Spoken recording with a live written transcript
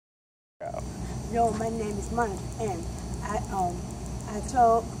Yo, my name is Monica, and I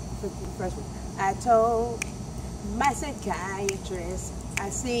told my psychiatrist I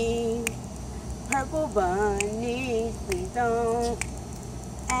seen purple bunnies. Please don't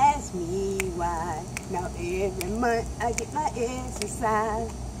ask me why. Now every month I get my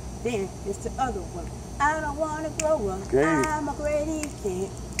exercise. Then it's the other one. I don't want to grow up. Great. I'm a grady kid.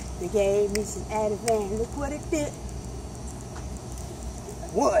 They gave me some Ativan. Look what it did.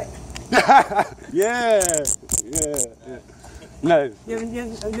 What? Yeah. Nice. You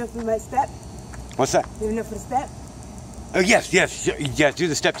enough for my step? What's that? You enough for the step? Oh, yes. Do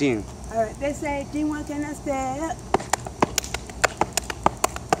the step team. All right. They say, D1 cannot step.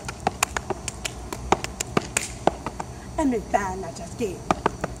 And it's fine, not just scared.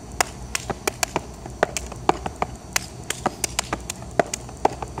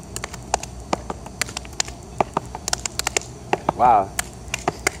 Wow.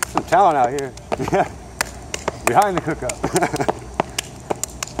 Some talent out here. Behind the cookout.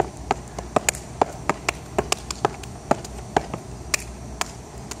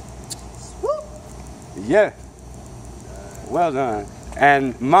 Yeah. Well done.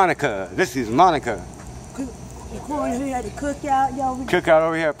 And Monica. This is Monica. Recording here at the cookout, yo. Cookout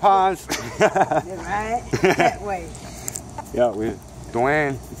over here at Ponce. Right? That way. Yeah, with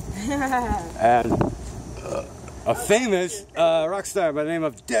Dwayne. And a famous rock star by the name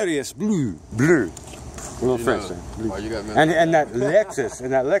of Darius Blue. Little French thing. Oh, you got And that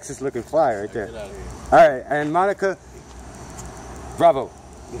Lexus looking fly right there. All right, and Monica, bravo.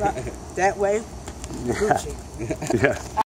 That way. Yeah.